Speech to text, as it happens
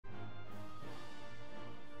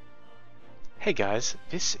Hey guys,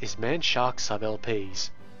 this is Man Shark Sub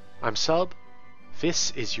LPs. I'm Sub,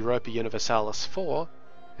 this is Europa Universalis IV,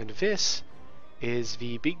 and this is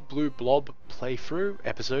the Big Blue Blob playthrough,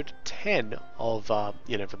 episode 10 of,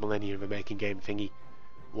 the Millennium of a Making Game thingy.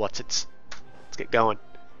 Let's get going.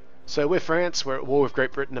 So we're France, we're at war with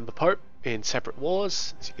Great Britain and the Pope in separate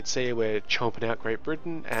wars. As you can see, we're chomping out Great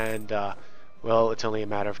Britain, and, well, it's only a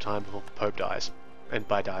matter of time before the Pope dies. And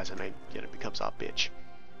by dies, I mean, becomes our bitch.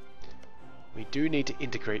 We do need to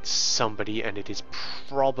integrate somebody, and it is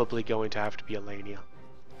probably going to have to be Alania.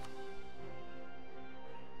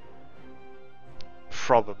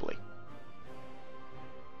 Probably.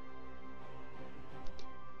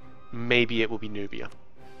 Maybe it will be Nubia.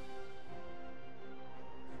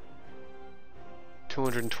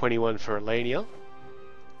 221 for Alania.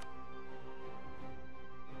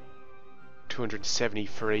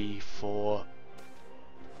 273 for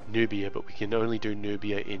Nubia, but we can only do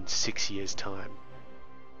Nubia in 6 years' time.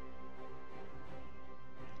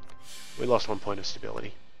 We lost 1 point of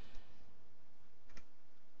stability.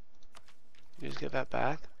 You just get that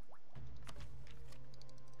back.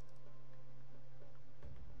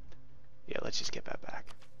 Yeah, let's just get that back.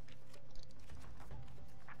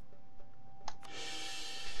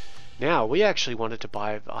 Now, we actually wanted to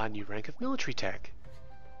buy our new rank of military tech.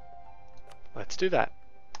 Let's do that.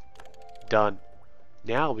 Done.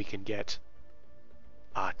 Now we can get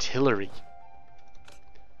artillery.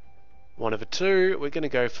 One of the two, we're going to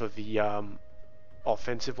go for the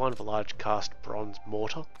offensive one, the large cast bronze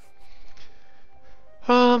mortar.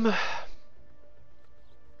 I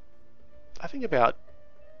think about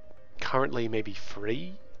currently maybe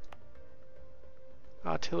 3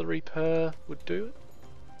 artillery per would do it.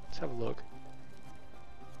 Let's have a look.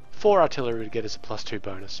 4 artillery would get us a +2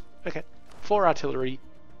 bonus. Okay, 4 artillery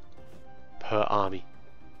per army.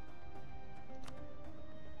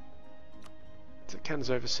 Does it count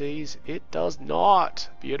as overseas? It does not!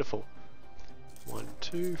 Beautiful. 1,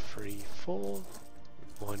 2, 3, 4.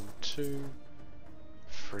 1, 2,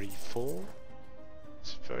 3, 4.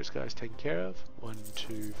 So those guys taken care of. 1,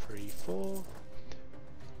 2, 3, 4.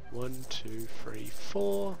 1, 2, 3,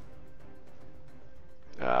 4.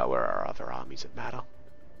 Where are our other armies that matter?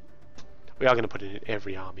 We are going to put it in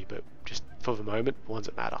every army, but just for the moment, ones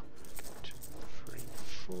that matter. 2, 3,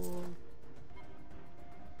 4.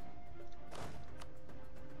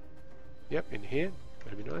 Yep, in here.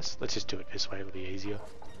 That'd be nice. Let's just do it this way, it'll be easier.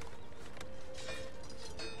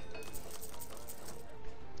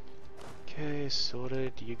 Okay,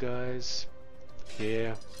 sorted. You guys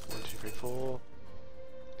here. 1, 2, 3, 4.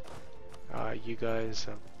 You guys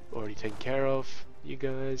are already taken care of. You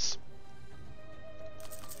guys.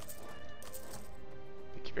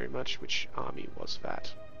 Thank you very much. Which army was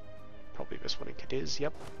that? Probably this one in Cadiz.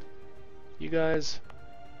 Yep. You guys.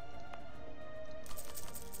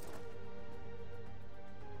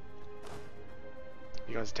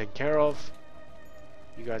 You guys are taken care of.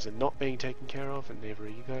 You guys are not being taken care of, and neither are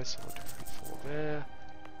you guys. So 1, 2, 3, 4 there.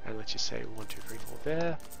 And let's just say 1, 2, 3, 4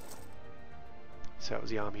 there. So that was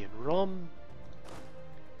the army in Rom.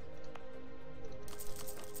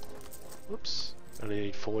 Whoops. Only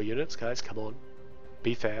need 4 units, guys. Come on.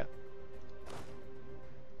 Be fair.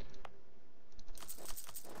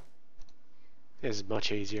 This is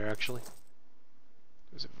much easier, actually.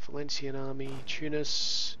 There's a Valencian army.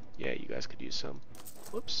 Tunis. Yeah, you guys could use some.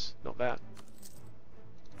 Whoops, not that.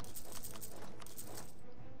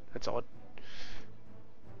 That's odd.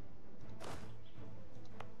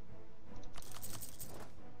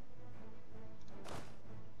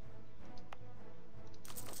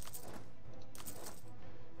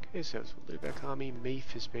 Okay, so it's the Lubeck army.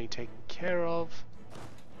 Meath is being taken care of.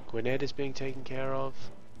 Gwynedd is being taken care of.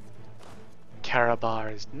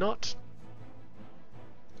 Karabakh is not.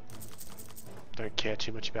 Don't care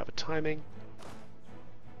too much about the timing.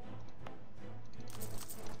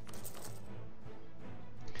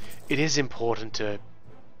 It is important to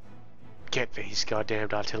get these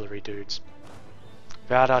goddamned artillery dudes.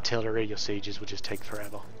 Without artillery, your sieges will just take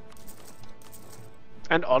forever.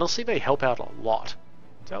 And honestly, they help out a lot.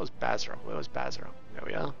 So that was Basra. Where was Basra? There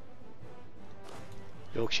we are.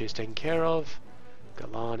 Yorkshire is taken care of.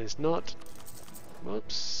 Galan is not.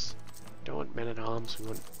 Whoops. Don't want men-at-arms, we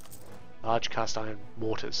want large cast iron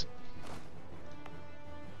mortars.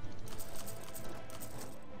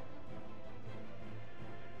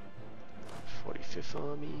 Fifth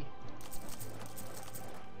Army.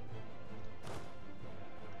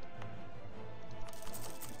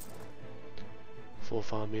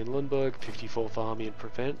 4th Army in Lundberg, 54th Army in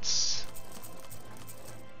Provence,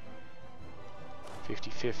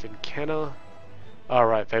 55th in Kenner.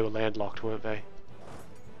 Alright, they were landlocked, weren't they?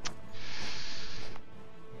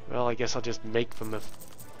 Well, I guess I'll just make them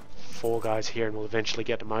 4 guys here and we'll eventually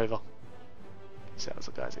get them over. So those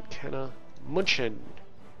are guys in Kenna. Munchen.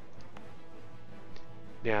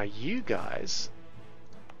 Now you guys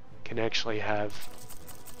can actually have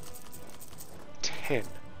 10.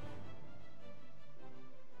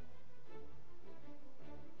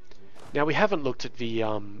 Now we haven't looked at the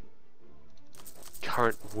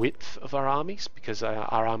current width of our armies, because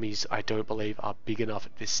our armies, I don't believe, are big enough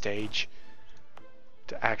at this stage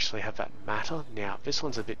to actually have that matter. Now this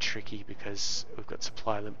one's a bit tricky because we've got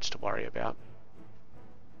supply limits to worry about.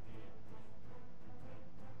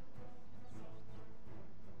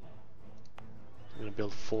 I'm going to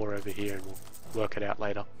build 4 over here and we'll work it out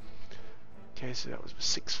later. Okay, so that was the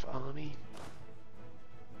 6th army.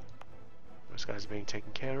 Those guys are being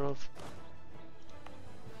taken care of.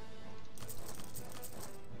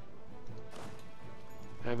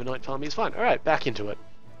 And the 9th army is fine. Alright, back into it.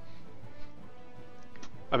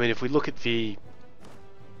 I mean, if we look at the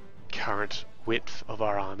current width of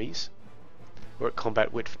our armies, we're at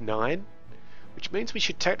combat width 9, which means we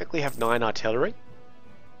should technically have 9 artillery,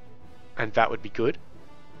 and that would be good.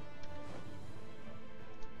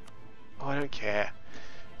 Oh, I don't care.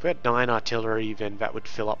 If we had 9 artillery, then that would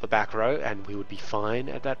fill up the back row, and we would be fine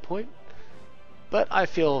at that point. But I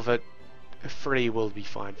feel that 3 will be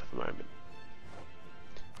fine for the moment.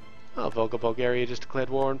 Oh, Volga, Bulgaria just declared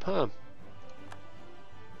war on Perm.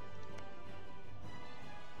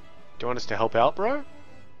 Do you want us to help out, bro?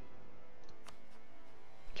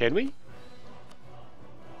 Can we?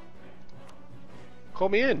 Call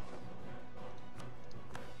me in.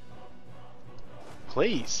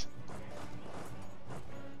 Please.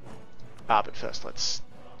 But first let's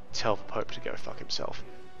tell the Pope to go fuck himself.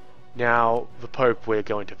 Now, the Pope we're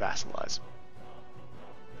going to vassalize.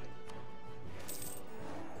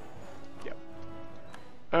 Yep.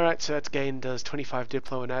 Alright, so that's gained us 25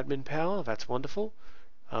 diplo and admin power. That's wonderful.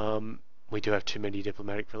 We do have too many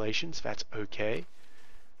diplomatic relations. That's okay.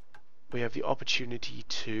 We have the opportunity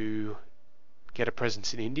to get a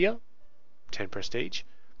presence in India, 10 prestige.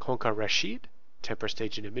 Conquer Rashid, 10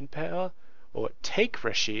 prestige and admin power. Or take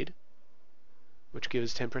Rashid, which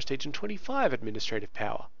gives 10 prestige and 25 administrative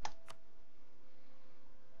power.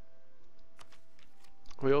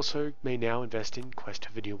 We also may now invest in Quest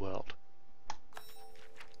of the New World.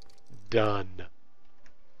 Done.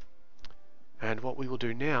 And what we will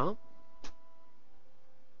do now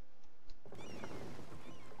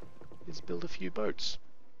is build a few boats.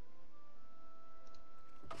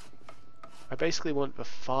 I basically want the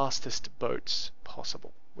fastest boats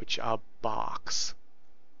possible, which are barks.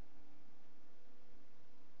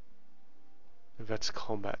 That's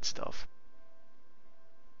combat stuff.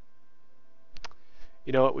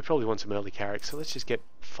 You know what, we probably want some early carracks, so let's just get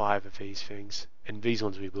 5 of these things. And these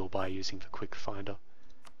ones we will buy using the quick finder.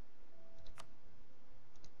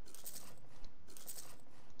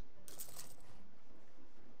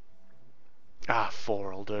 Ah,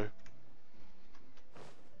 4 will do.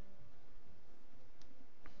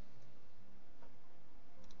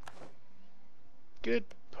 Good.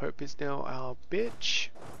 Pope is now our bitch.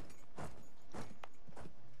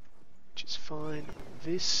 Which is fine.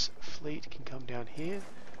 This fleet can come down here.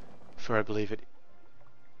 For I believe it,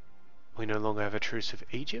 we no longer have a truce with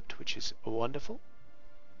Egypt, which is wonderful.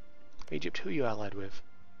 Egypt, who are you allied with?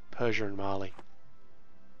 Persia and Mali.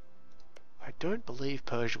 I don't believe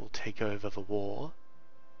Persia will take over the war.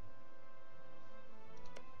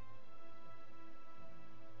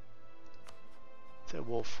 Is there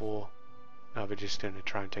war for... No, we're just going to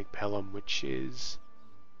try and take Pelham, which is...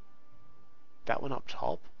 that one up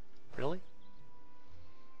top? Really?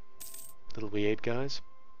 Little weird, guys.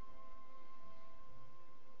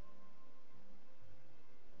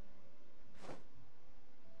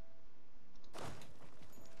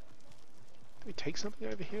 Did we take something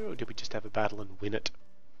over here, or did we just have a battle and win it?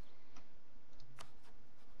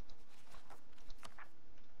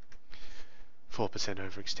 %4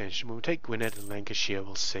 overextension. When we take Gwynedd and Lancashire,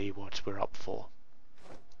 we'll see what we're up for.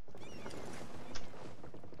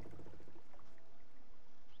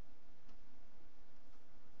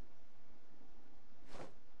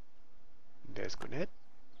 There's Gwynedd.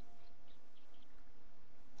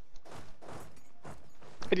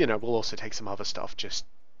 And you know, we'll also take some other stuff just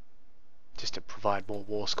to provide more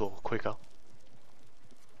war score quicker.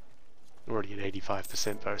 We're already at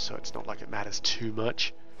 85% though, so it's not like it matters too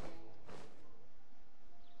much.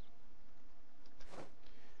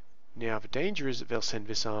 Now the danger is that they'll send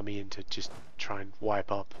this army in to just try and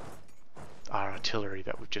wipe up our artillery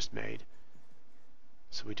that we've just made.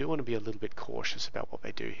 So we do want to be a little bit cautious about what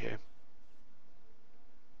they do here.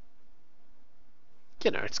 You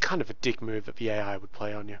know, it's kind of a dick move that the AI would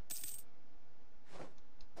play on you.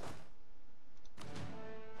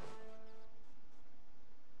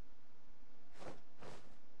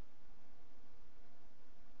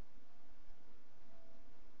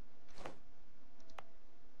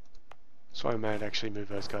 So I might actually move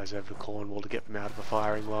those guys over to Cornwall to get them out of the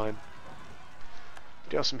firing line.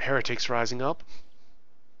 There are some heretics rising up.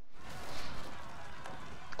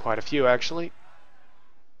 Quite a few, actually.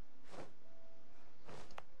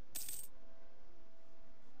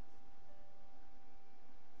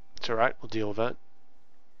 It's alright, we'll deal with that.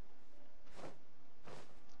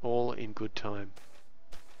 All in good time.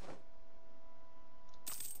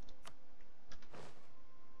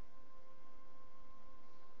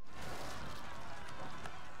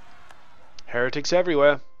 Heretics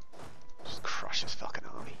everywhere. Just crush this fucking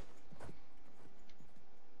army.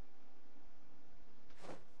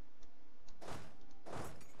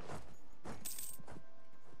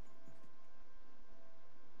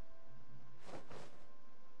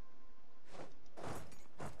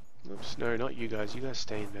 Oops, no, not you guys. You guys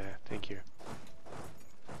stay in there. Thank you.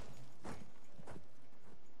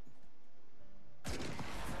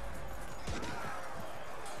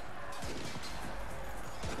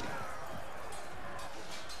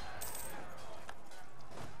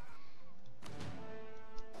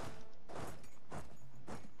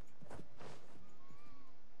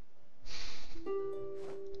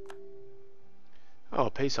 Oh, a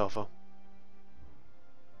peace offer.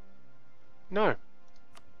 No.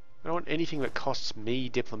 I don't want anything that costs me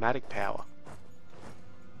diplomatic power.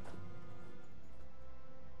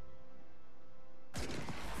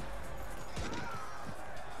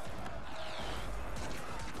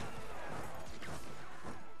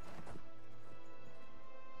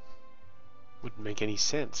 Wouldn't make any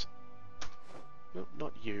sense. No,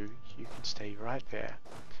 not you. You can stay right there.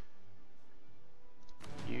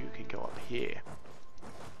 You can go up here.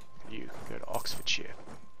 You can go to Oxfordshire.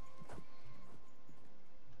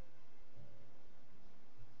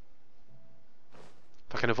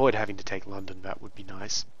 If I can avoid having to take London, that would be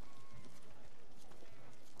nice.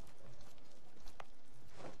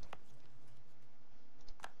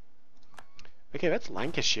 Okay, that's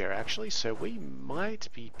Lancashire actually, so we might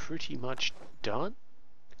be pretty much done.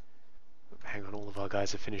 Hang on, all of our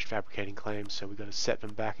guys have finished fabricating claims, so we've got to set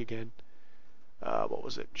them back again. What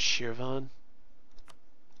was it? Shirvan?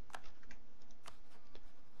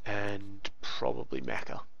 And probably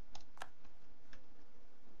Mecca.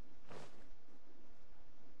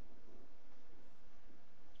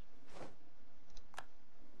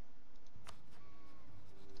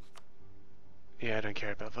 Yeah, I don't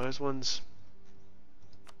care about those ones.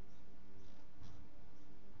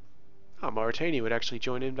 Oh, Mauritania would actually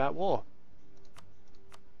join in that war.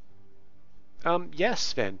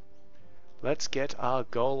 Yes then. Let's get our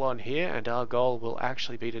goal on here, and our goal will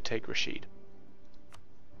actually be to take Rashid.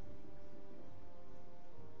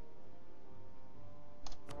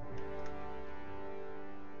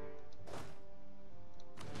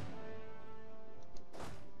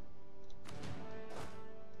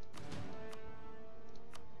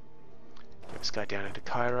 Get this guy down into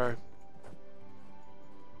Cairo.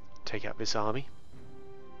 Take out this army.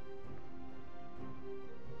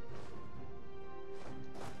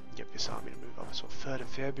 Get this army to move up as well. 3rd of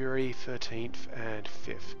February, 13th and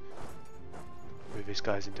 5th. Move these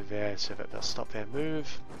guys into there so that they'll stop their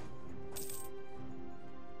move.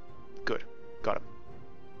 Good. Got him.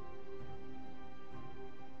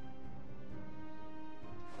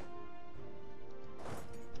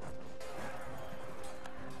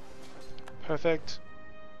 Perfect.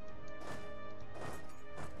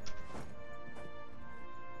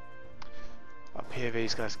 Up here,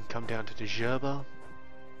 these guys can come down to Djerba.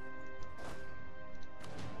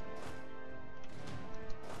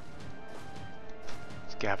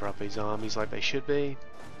 Let's gather up these armies like they should be.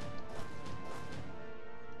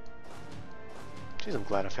 Jeez, I'm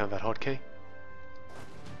glad I found that hotkey.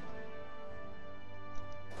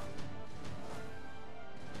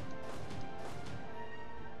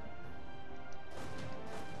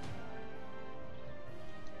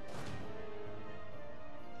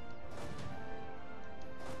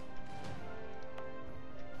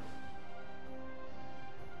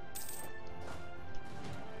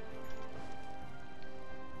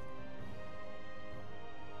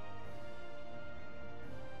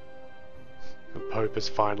 The Pope has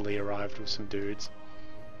finally arrived with some dudes.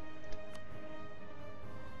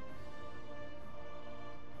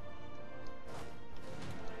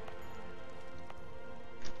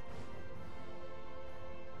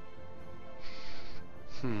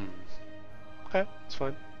 Okay, that's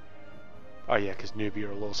fine. Oh yeah, because Nubia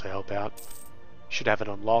will also help out. Should have it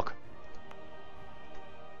on lock.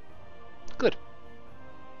 Good.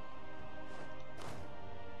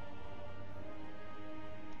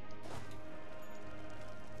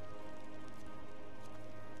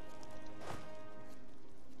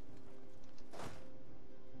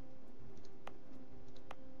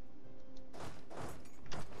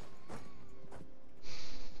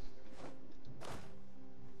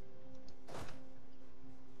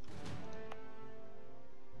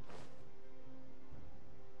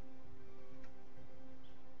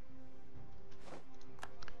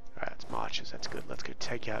 Alright, it's marches, that's good. Let's go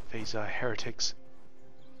take out these heretics.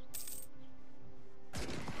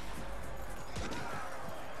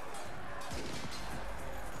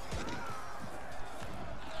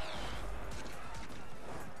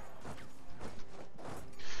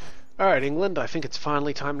 Alright, England, I think it's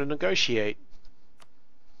finally time to negotiate.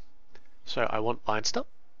 So I want Leinster.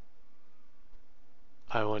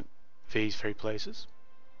 I want these 3 places.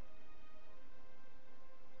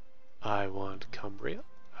 I want Cumbria.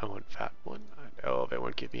 I want that one. Oh, they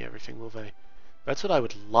won't give me everything, will they? That's what I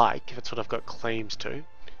would like. That's what I've got claims to.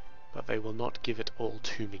 But they will not give it all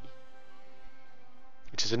to me.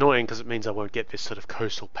 Which is annoying because it means I won't get this sort of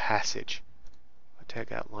coastal passage. I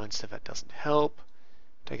take out Leinster, that doesn't help.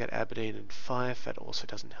 Take out Aberdeen and Fife, that also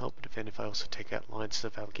doesn't help. But then if I also take out Leinster,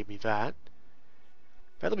 that'll give me that.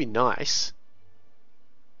 That'll be nice.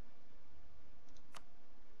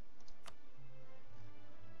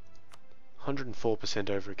 $104%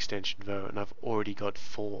 overextension though, and I've already got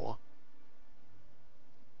 4.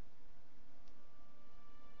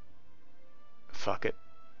 Fuck it.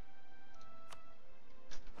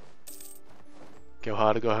 Go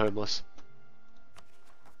hard or go homeless.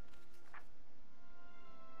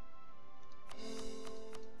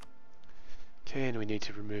 Okay, and we need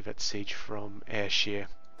to remove that siege from Ayrshire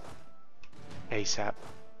ASAP.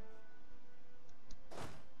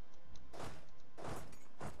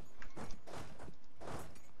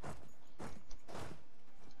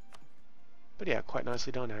 But yeah, quite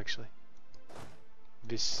nicely done actually.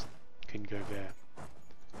 This can go there.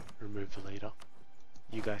 Remove the leader.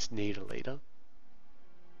 You guys need a leader.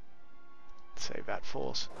 Save that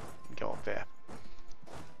force and go up there.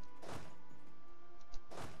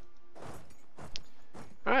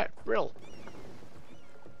 Alright, Brill.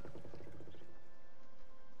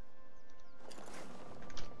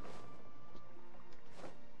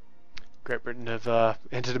 Great Britain have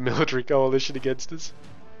entered a military coalition against us.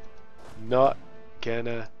 Not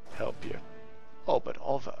gonna help you. Oh, but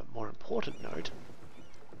of a more important note,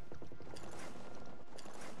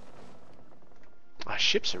 our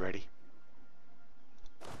ships are ready.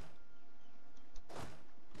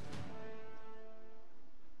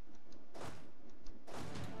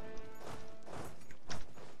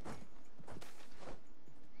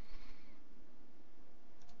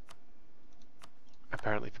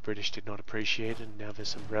 Apparently the British did not appreciate it, and now there's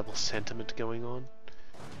some rebel sentiment going on.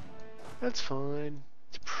 That's fine.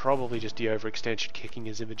 It's probably just the overextension kicking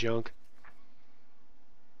us in the junk.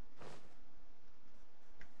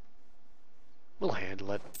 We'll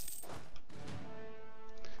handle it.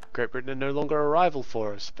 Great Britain are no longer a rival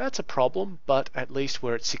for us. That's a problem, but at least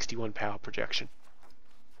we're at 61 power projection.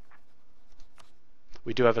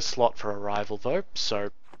 We do have a slot for a rival though, so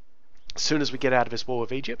as soon as we get out of this war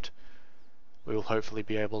with Egypt, we will hopefully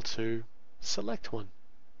be able to select one.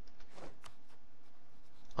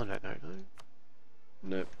 Oh no, no, no.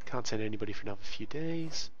 Nope, can't send anybody for another few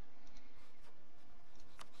days.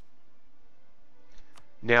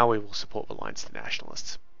 Now we will support the Leinster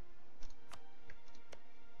Nationalists.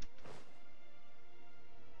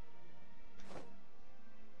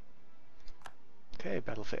 Okay,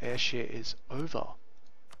 battle for Ayrshire is over.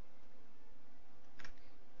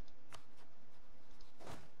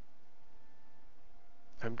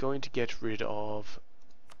 I'm going to get rid of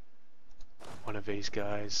one of these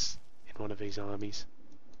guys in one of these armies.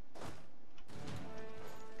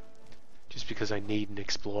 Just because I need an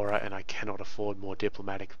explorer and I cannot afford more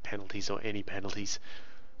diplomatic penalties or any penalties.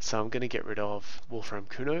 So I'm going to get rid of Wolfram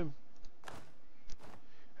Kuno.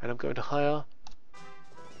 And I'm going to hire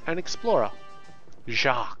an explorer.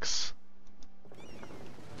 Jacques.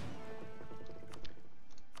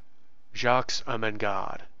 Jacques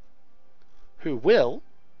Ermengarde. Who will...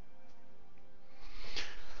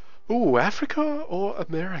 Ooh, Africa or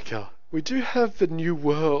America? We do have the New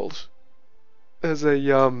World as a,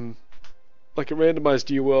 like a randomized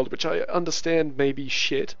New World, which I understand may be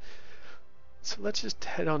shit. So let's just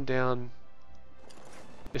head on down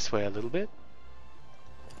this way a little bit.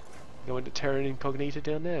 Go into Terra Incognita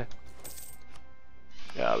down there.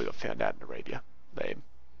 Yeah, we got found out in Arabia. Lame.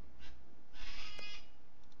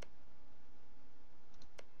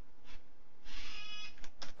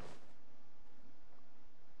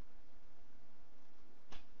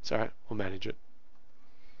 It's alright, we'll manage it.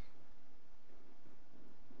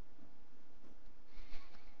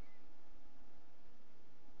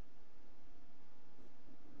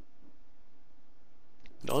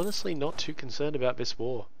 Honestly, not too concerned about this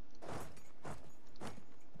war.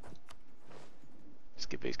 Just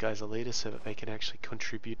give these guys a leader so that they can actually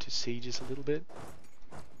contribute to sieges a little bit.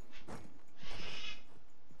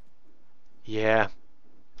 Yeah.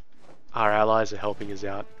 Our allies are helping us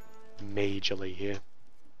out majorly here.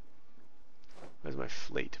 Where's my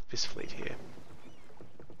fleet? This fleet here.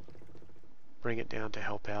 Bring it down to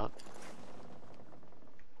help out.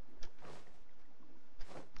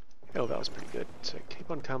 Oh, that was pretty good. So keep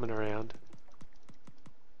on coming around.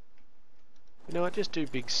 You know what? Just do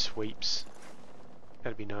big sweeps.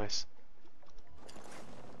 That'd be nice.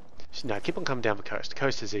 So, no, keep on coming down the coast. The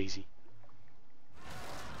coast is easy.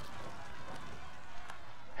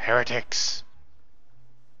 Heretics!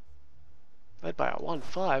 Led by a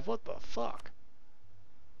 1-5, what the fuck?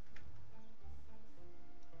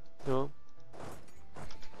 No.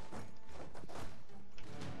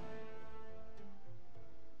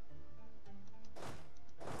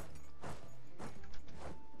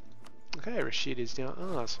 Okay, Rashid is now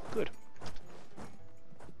ours. Good.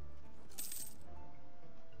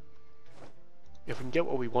 If we can get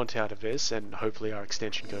what we want out of this, and hopefully our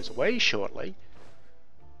extension goes away shortly,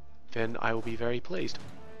 then I will be very pleased.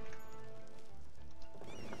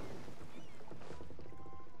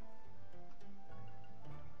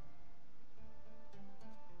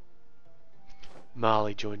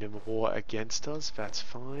 Mali joined in the war against us, that's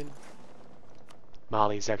fine.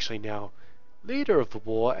 Mali is actually now leader of the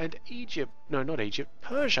war, and Egypt, no not Egypt,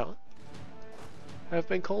 Persia have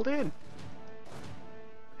been called in.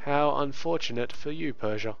 How unfortunate for you,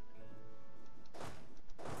 Persia.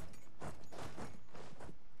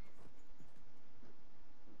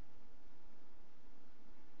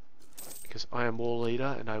 Because I am war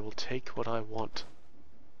leader and I will take what I want.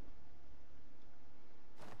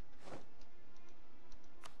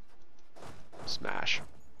 Smash.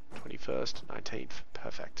 21st, 19th,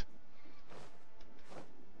 perfect.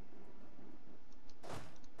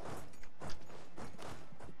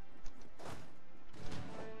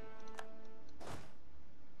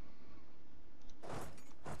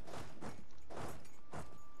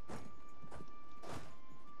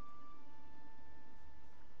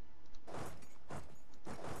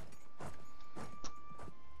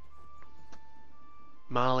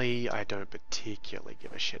 Mali, I don't particularly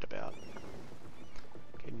give a shit about.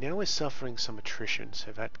 Okay, now we're suffering some attrition,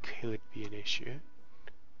 so that could be an issue.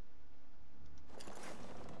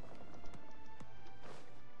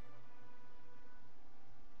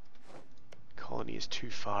 Colony is too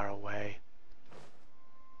far away.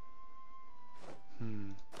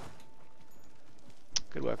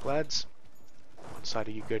 Good work, lads. One side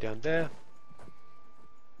of you go down there.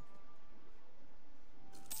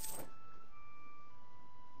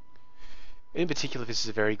 In particular, this is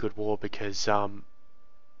a very good war because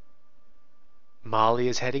Mali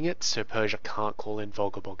is heading it, so Persia can't call in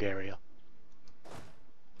Volga Bulgaria.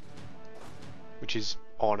 Which is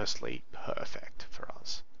honestly perfect for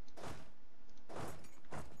us.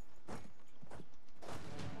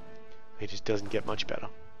 It just doesn't get much better.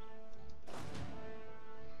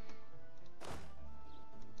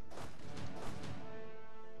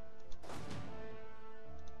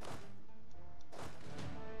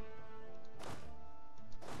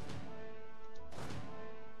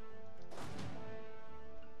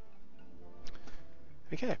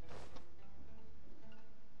 Okay.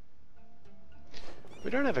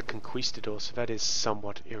 We don't have a conquistador, so that is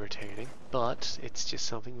somewhat irritating, but it's just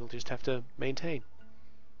something we'll just have to maintain.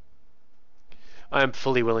 I am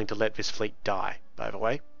fully willing to let this fleet die, by the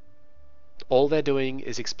way. All they're doing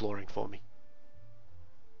is exploring for me.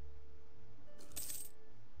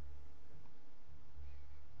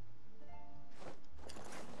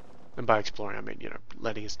 And by exploring, I mean, you know,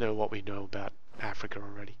 letting us know what we know about Africa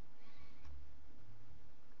already.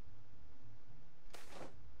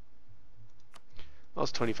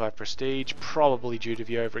 Lost 25 prestige, probably due to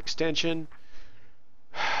the overextension.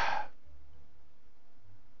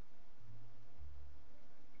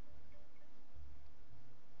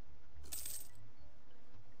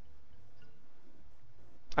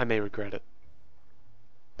 I may regret it,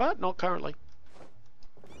 but not currently.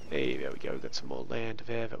 Hey, there we go, got some more land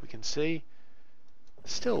there that we can see.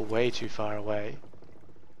 Still way too far away.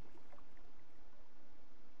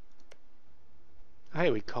 Hey,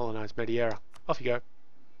 we colonized Mediera. Off you go.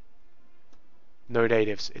 No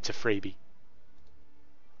natives, it's a freebie.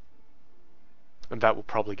 And that will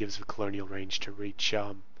probably give us the colonial range to reach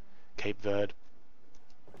Cape Verde.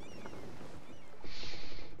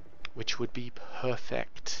 which would be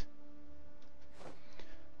perfect.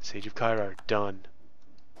 Siege of Cairo, done.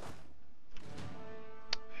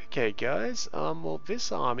 Okay guys, well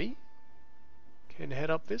this army can head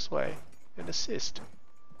up this way and assist.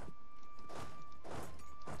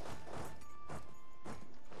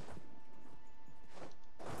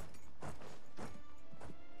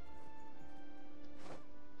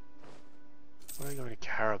 What are we going to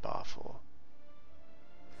Karabakh for?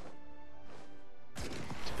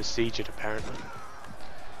 To besiege it apparently.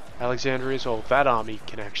 Alexandria as well, that army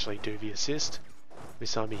can actually do the assist.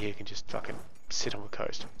 This army here can just fucking sit on the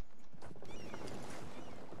coast.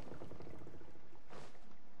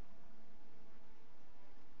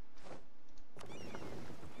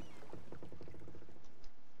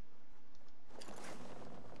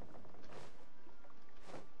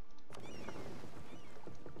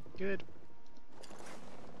 Good.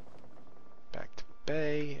 Back to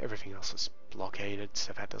bay. Everything else is blockaded,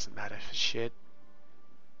 so that doesn't matter for shit.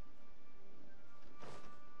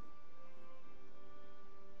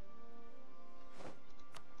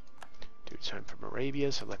 Dude's home from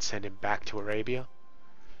Arabia, so let's send him back to Arabia.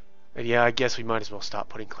 And yeah, I guess we might as well start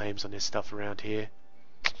putting claims on this stuff around here.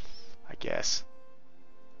 I guess.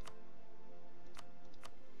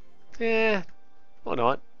 Yeah, or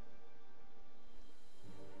not.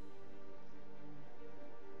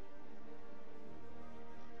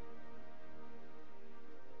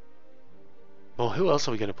 Well, who else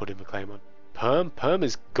are we going to put in the claim on? Perm? Perm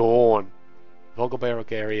is gone. Volga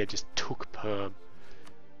area just took Perm.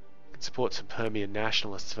 Could support some Permian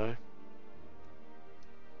nationalists though.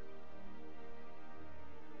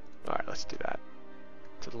 Alright, let's do that.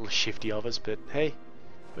 It's a little shifty of us, but hey,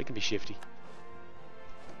 we can be shifty.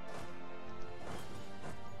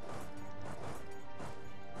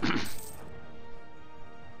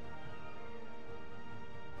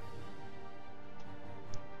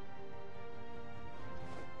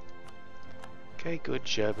 Okay, good.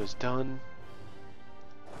 Jerba's done.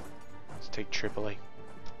 Let's take Tripoli.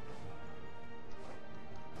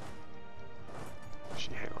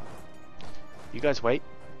 Actually, hang on. You guys wait.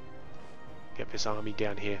 Get this army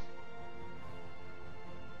down here.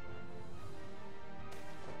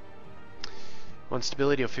 One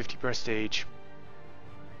stability or 50 prestige.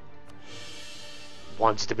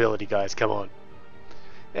 One stability, guys. Come on.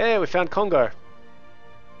 Hey, we found Congo.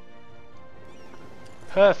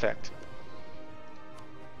 Perfect.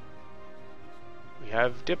 We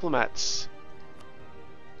have diplomats.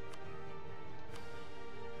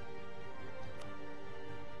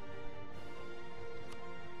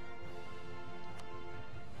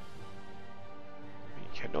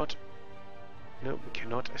 We cannot. No, we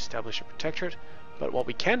cannot establish a protectorate. But what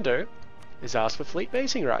we can do is ask for fleet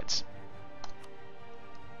basing rights.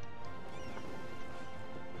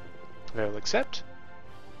 They'll accept.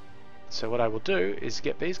 So what I will do is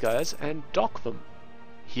get these guys and dock them.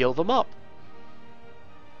 Heal them up.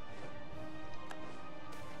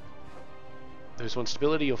 There's one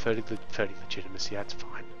stability or 30 legitimacy, that's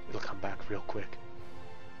fine. It'll come back real quick.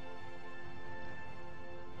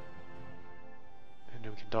 And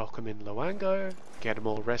then we can dock them in Luango, get them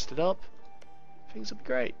all rested up. Things will be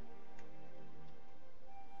great.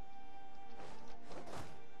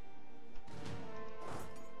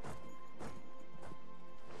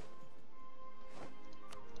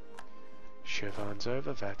 Chauvin's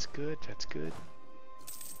over, that's good, that's good.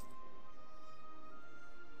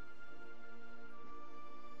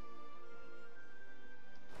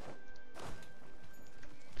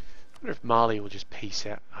 I wonder if Mali will just peace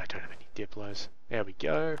out. I don't have any diplos. There we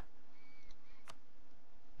go.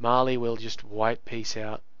 Mali will just white peace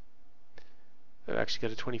out. I've actually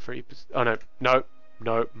got a 23%. Oh no, no,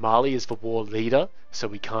 no. Mali is the war leader, so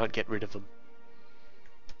we can't get rid of them.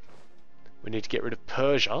 We need to get rid of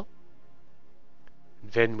Persia.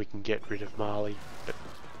 Then we can get rid of Mali. But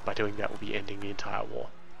by doing that, we'll be ending the entire war.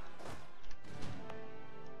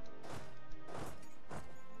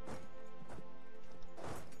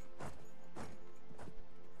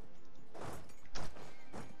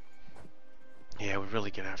 Yeah, we're really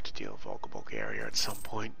going to have to deal with Volga Bulgaria at some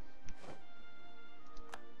point.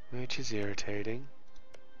 Which is irritating.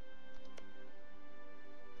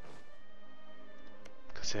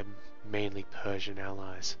 Because they're mainly Persian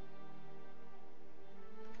allies.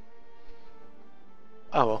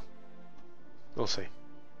 Oh well. We'll see.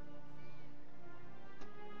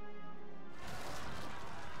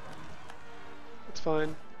 That's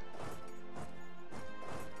fine.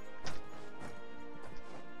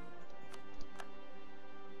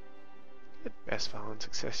 Westphalen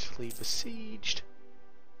successfully besieged.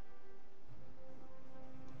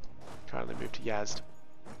 Currently moved to Yazd.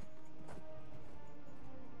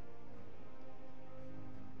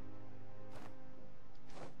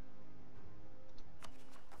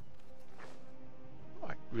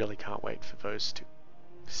 really can't wait for those two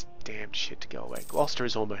damned shit to go away. Gloucester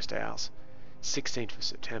is almost ours. 16th of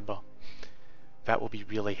September. That will be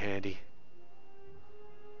really handy.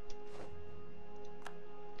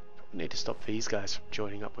 We need to stop these guys from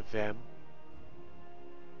joining up with them.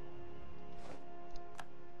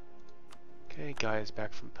 Okay, guy is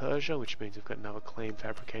back from Persia, which means we've got another claim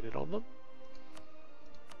fabricated on them.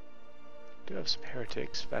 Do have some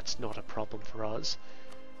heretics, that's not a problem for us.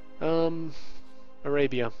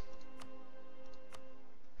 Arabia.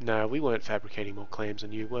 No, we weren't fabricating more claims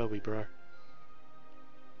on you, were we, bro?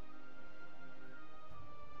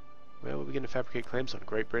 Where were we going to fabricate claims on?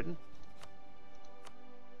 Great Britain?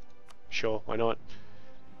 Sure, why not?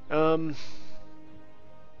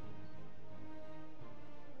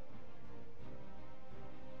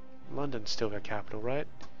 London's still our capital, right?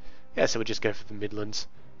 Yeah, so we'll just go for the Midlands.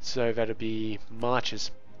 So that'll be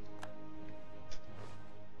marches.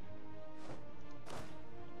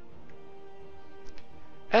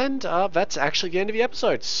 And that's actually the end of the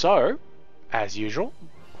episode. So, as usual,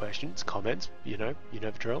 questions, comments, you know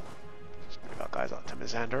the drill. We've got guys like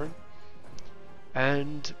Tamazander.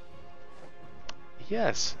 And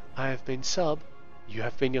yes, I have been Sub. You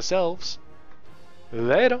have been yourselves.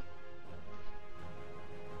 Later.